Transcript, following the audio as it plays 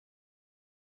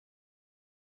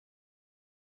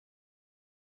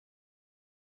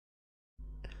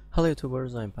Hello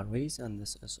YouTubers, I'm Parvez and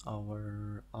this is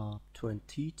our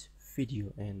 20th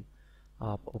video in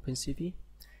OpenCV.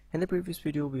 In the previous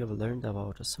video we have learned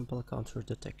about a simple counter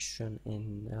detection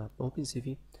in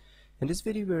OpenCV. In this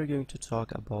video we are going to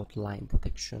talk about line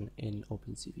detection in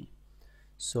OpenCV.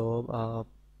 So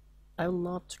I will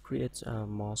not create a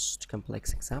most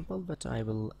complex example, but I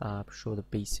will show the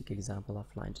basic example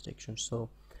of line detection. So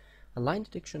a line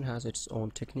detection has its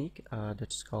own technique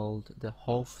that's called the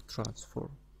Hough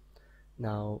Transform.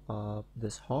 Now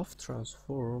this Hough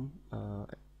Transform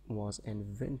was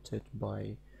invented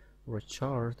by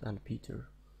Richard and Peter,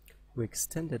 who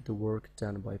extended the work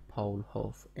done by Paul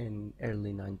Hough in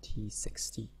early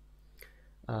 1960.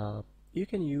 You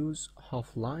can use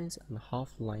HoughLines and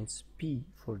HoughLinesP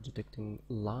for detecting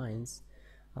lines.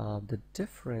 The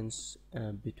difference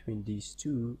between these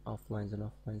two, HoughLines and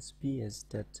HoughLinesP, is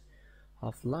that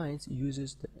HoughLines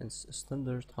uses the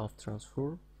standard Hough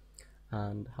Transform,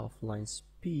 and HoughLinesP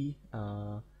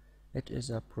it is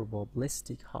a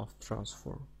probabilistic Hough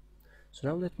Transform. So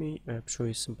now let me show you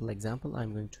a simple example.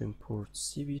 I'm going to import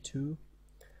CV2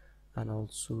 and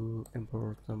also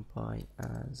import NumPy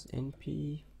as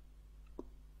NP,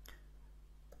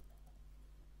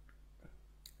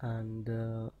 and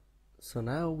so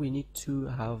now we need to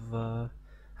have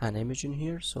an image in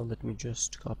here. So let me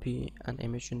just copy an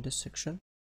image in this section.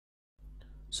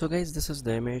 So guys, this is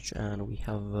the image and we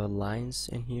have lines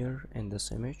in here in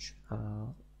this image.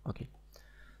 Okay,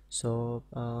 so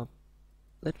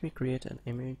let me create an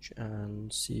image and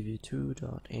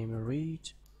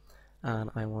cv2.aimRead,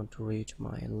 and I want to read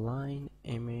my line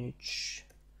image.jpg.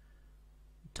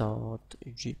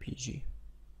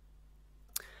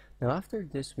 Now after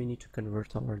this we need to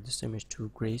convert this image to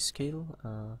grayscale.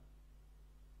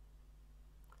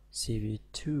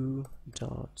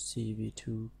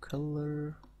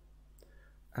 cv2.cv2color,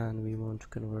 and we want to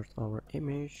convert our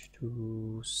image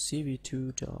to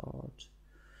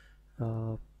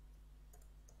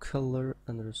cv2.color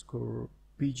underscore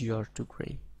bgr to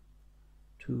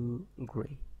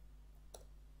gray.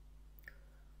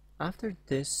 After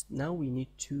this, now we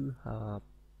need to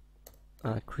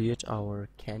create our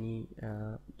canny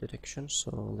detection.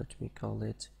 So let me call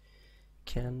it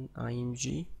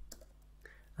can-img.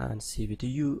 And CV2,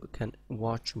 you can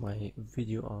watch my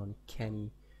video on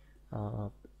canny.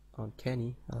 I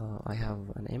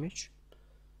have an image.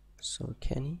 So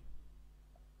canny,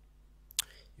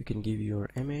 you can give your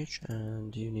image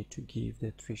and you need to give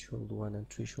the threshold 1 and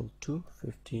threshold 2,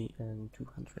 50 and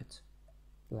 200,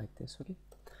 like this. Okay,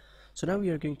 so now we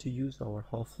are going to use our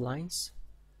HoughLines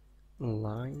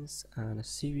and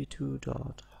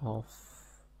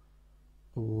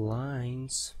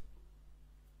cv2.HoughLines,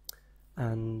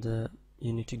 and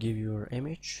you need to give your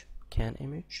image, can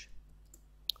image,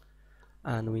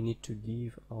 and we need to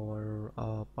give our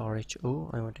RHO.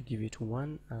 I want to give it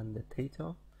 1 and the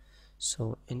theta,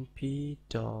 so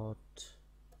np.pi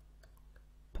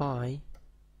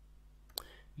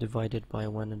divided by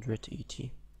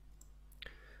 180.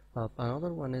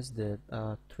 Another one is the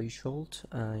threshold,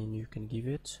 and you can give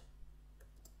it,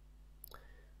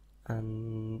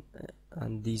 and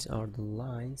these are the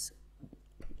lines,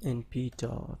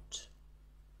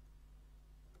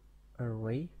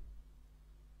 np.array,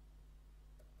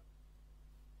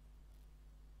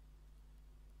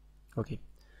 okay.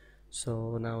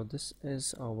 So now this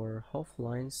is our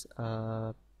HoughLines.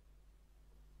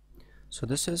 So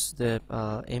this is the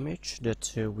image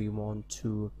that we want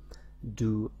to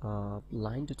do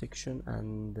line detection,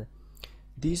 and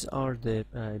these are the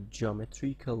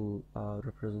geometrical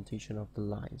representation of the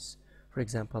lines. For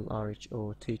example,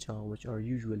 RHO, theta, which are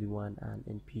usually 1, and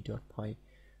np.pi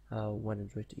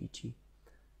 180.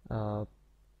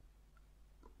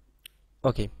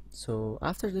 Okay, so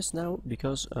after this now,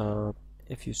 because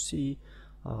if you see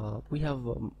we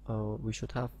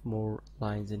should have more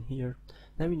lines in here.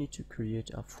 Now we need to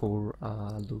create a for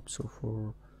loop. So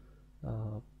for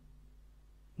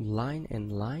line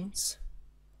and lines,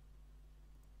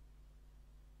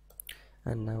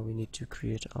 and now we need to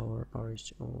create our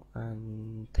RHO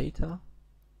and theta,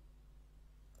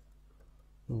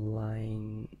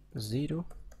 line 0.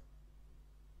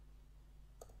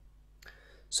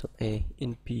 So a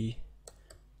np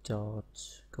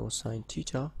dot cosine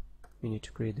theta, we need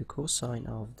to create the cosine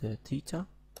of the theta,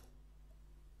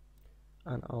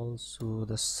 and also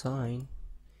the sine,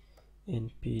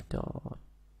 np dot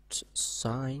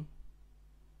sine.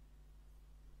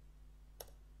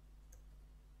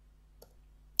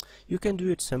 You can do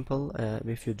it simple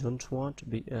if you don't want.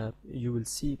 You will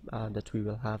see that we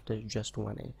will have just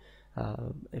one.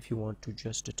 If you want to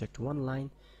just detect one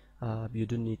line, you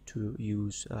don't need to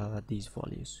use these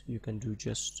values. You can do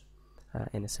just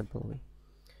in a simple way.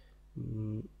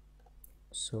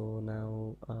 So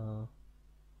now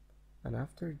and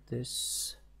after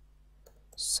this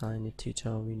sin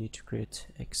theta, we need to create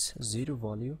x0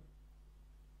 value,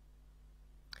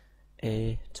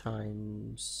 a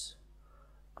times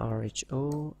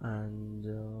RHO, and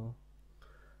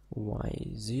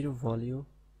y0 value,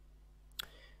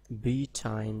 b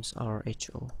times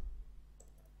RHO.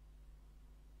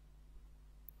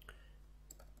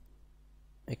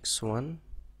 x1,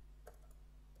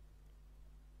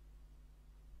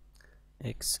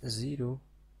 x0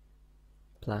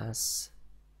 plus,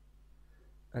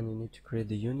 and you need to create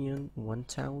the union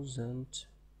 1000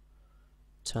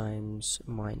 times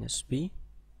minus b.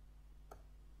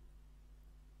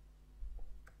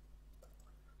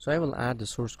 So I will add the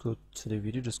source code to the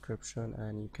video description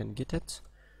and you can get it.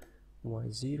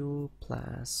 y0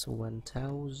 plus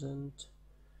 1000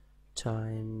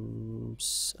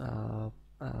 times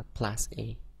plus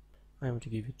a. I want to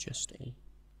give it just a.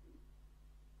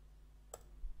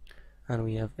 And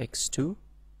we have x2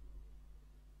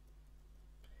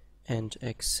 and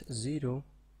x0,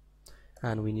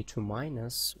 and we need to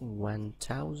minus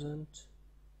 1000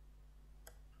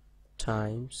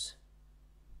 times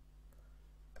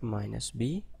minus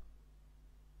b,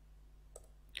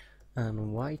 and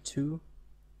y2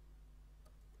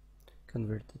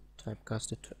 convert the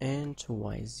typecast it to int,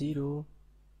 y0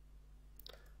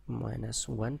 minus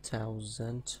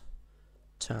 1000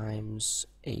 times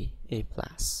a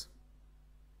plus.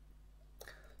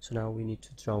 So now we need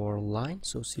to draw our line.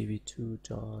 So cv2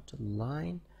 dot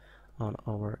line on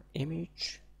our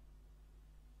image,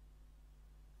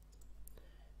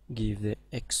 give the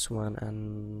x1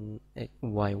 and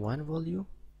y1 value,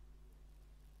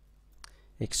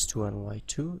 x2 and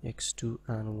y2, x2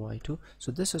 and y2.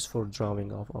 So this is for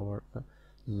drawing of our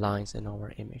lines in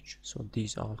our image. So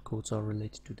these all codes are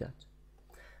related to that.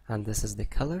 And this is the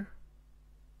color,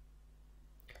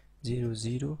 0,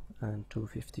 0 and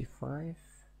 255,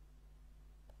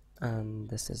 and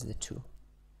this is the 2.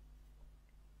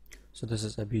 So this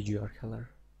is a BGR color,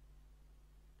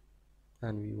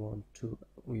 and we want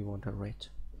a red.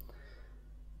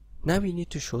 Now we need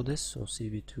to show this. So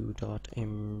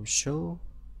cv2.mShow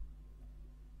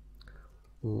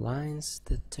lines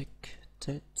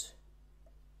detected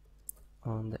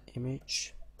on the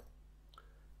image,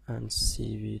 and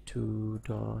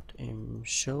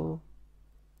cv2.mShow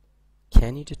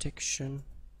can detection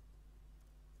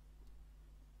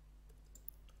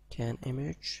can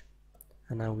image.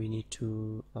 And now we need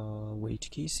to wait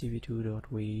key,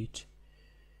 cv2.wait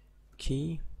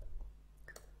key,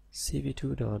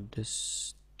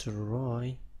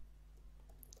 cv2.destroy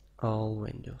all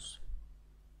windows.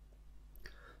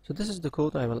 So this is the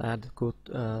code. I will add the code,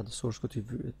 the source code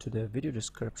to the video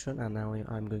description, and now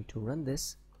I'm going to run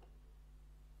this.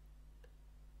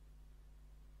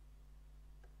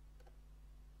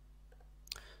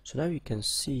 So now you can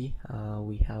see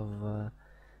we have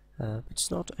it's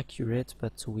not accurate,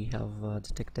 but we have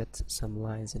detected some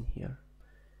lines in here.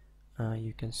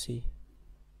 You can see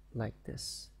like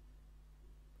this,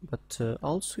 but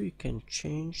also you can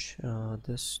change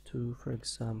this to, for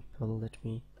example, let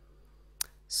me,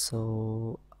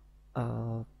 so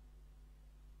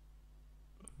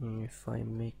if I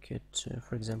make it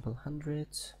for example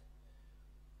 100,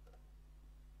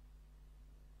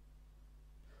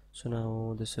 so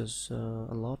now this is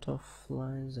a lot of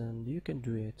lines, and you can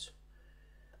do it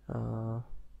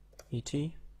ET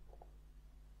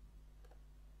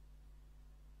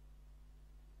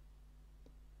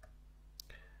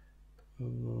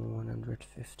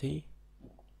 150.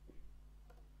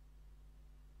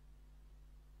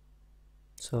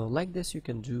 So like this you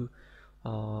can do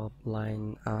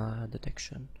line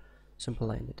detection, simple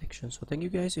line detection. So thank you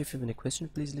guys. If you have any question,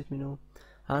 please let me know,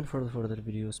 and for the further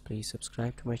videos please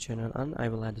subscribe to my channel, and I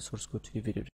will add the source code to the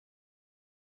video.